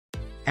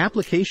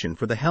Application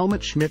for the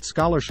Helmut Schmidt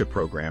Scholarship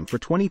Program for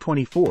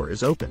 2024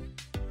 is open.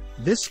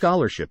 This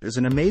scholarship is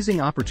an amazing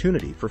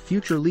opportunity for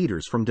future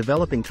leaders from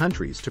developing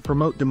countries to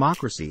promote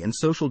democracy and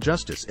social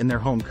justice in their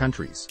home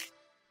countries.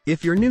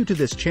 If you're new to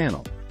this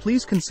channel,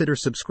 please consider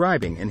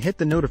subscribing and hit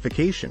the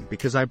notification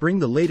because I bring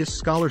the latest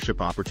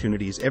scholarship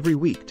opportunities every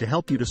week to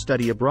help you to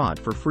study abroad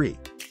for free.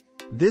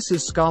 This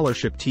is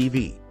Scholarship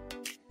TV.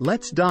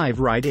 Let's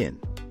dive right in.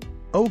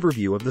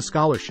 Overview of the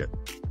scholarship.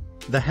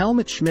 The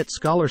Helmut Schmidt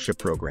Scholarship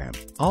Program,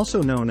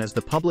 also known as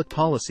the Public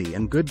Policy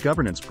and Good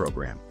Governance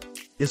Program,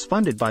 is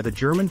funded by the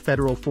German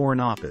Federal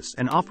Foreign Office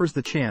and offers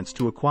the chance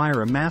to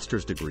acquire a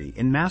master's degree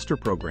in master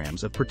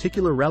programs of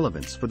particular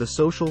relevance for the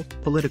social,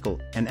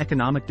 political, and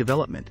economic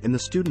development in the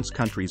student's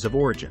countries of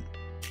origin.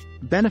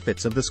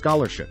 Benefits of the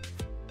scholarship.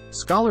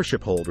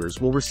 Scholarship holders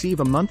will receive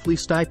a monthly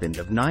stipend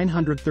of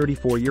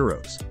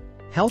 €934,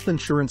 health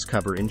insurance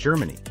cover in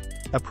Germany,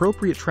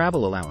 appropriate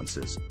travel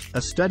allowances,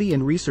 a study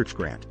and research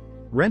grant,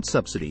 rent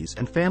subsidies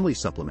and family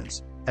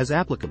supplements, as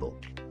applicable,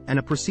 and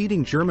a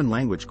preceding German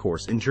language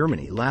course in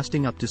Germany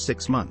lasting up to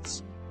 6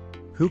 months.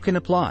 Who can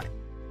apply?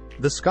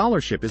 The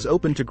scholarship is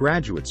open to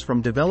graduates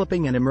from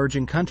developing and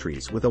emerging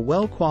countries with a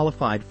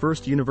well-qualified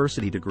first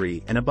university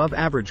degree and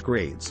above-average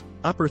grades,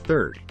 upper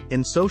third,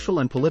 in social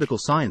and political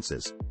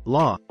sciences,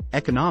 law,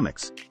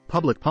 economics,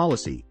 public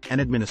policy,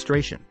 and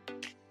administration.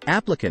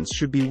 Applicants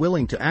should be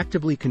willing to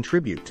actively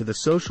contribute to the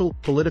social,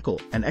 political,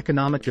 and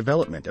economic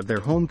development of their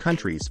home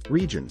countries,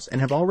 regions,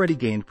 and have already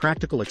gained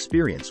practical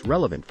experience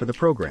relevant for the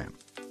program.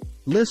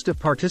 List of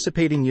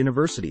participating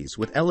universities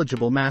with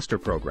eligible master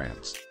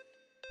programs.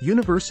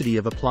 University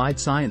of Applied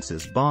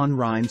Sciences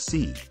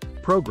Bonn-Rhein-Sieg,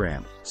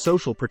 Program,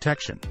 Social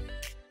Protection.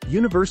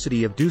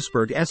 University of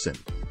Duisburg-Essen,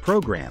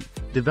 Program,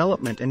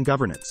 Development and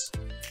Governance.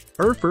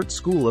 Erfurt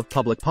School of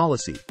Public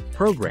Policy,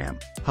 Program,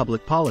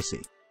 Public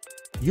Policy.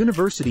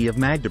 University of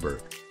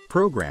Magdeburg,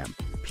 Program,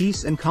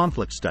 Peace and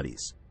Conflict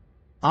Studies.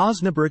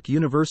 Osnabrück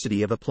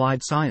University of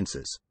Applied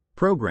Sciences,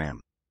 Program,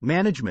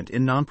 Management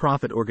in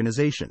Nonprofit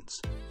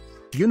Organizations.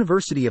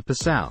 University of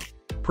Passau,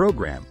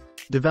 Program,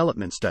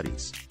 Development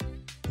Studies.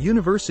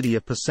 University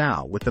of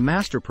Passau with the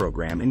Master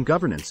Program in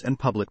Governance and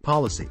Public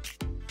Policy.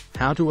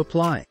 How to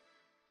apply?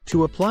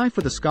 To apply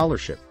for the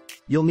scholarship,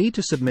 you'll need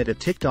to submit a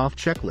ticked-off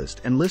checklist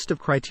and list of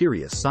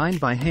criteria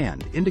signed by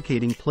hand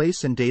indicating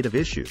place and date of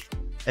issue,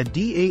 a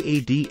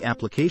DAAD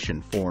application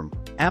form,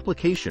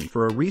 application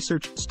for a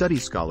research study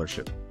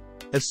scholarship,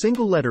 a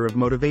single letter of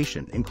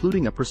motivation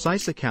including a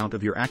precise account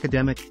of your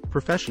academic,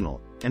 professional,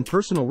 and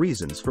personal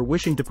reasons for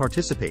wishing to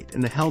participate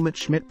in the Helmut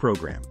Schmidt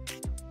program.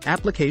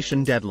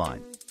 Application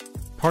deadline.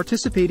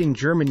 Participating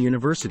German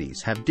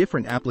universities have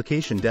different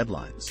application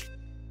deadlines.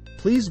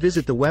 Please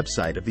visit the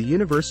website of the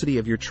university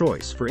of your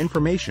choice for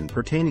information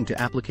pertaining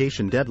to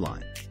application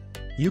deadline.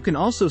 You can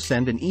also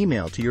send an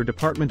email to your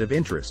department of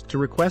interest to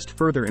request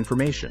further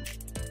information.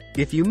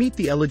 If you meet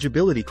the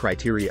eligibility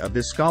criteria of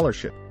this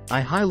scholarship,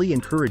 I highly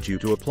encourage you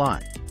to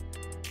apply.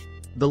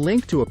 The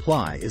link to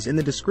apply is in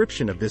the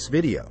description of this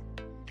video.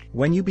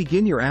 When you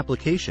begin your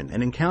application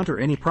and encounter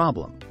any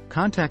problem,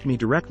 contact me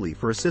directly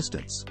for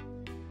assistance.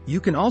 You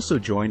can also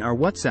join our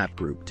WhatsApp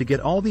group to get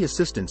all the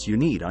assistance you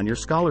need on your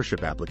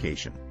scholarship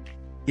application.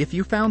 If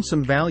you found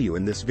some value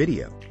in this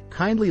video,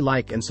 kindly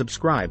like and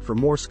subscribe for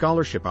more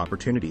scholarship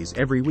opportunities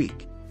every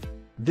week.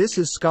 This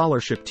is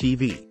Scholarship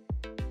TV.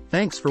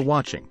 Thanks for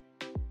watching.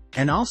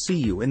 And I'll see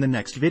you in the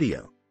next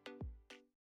video.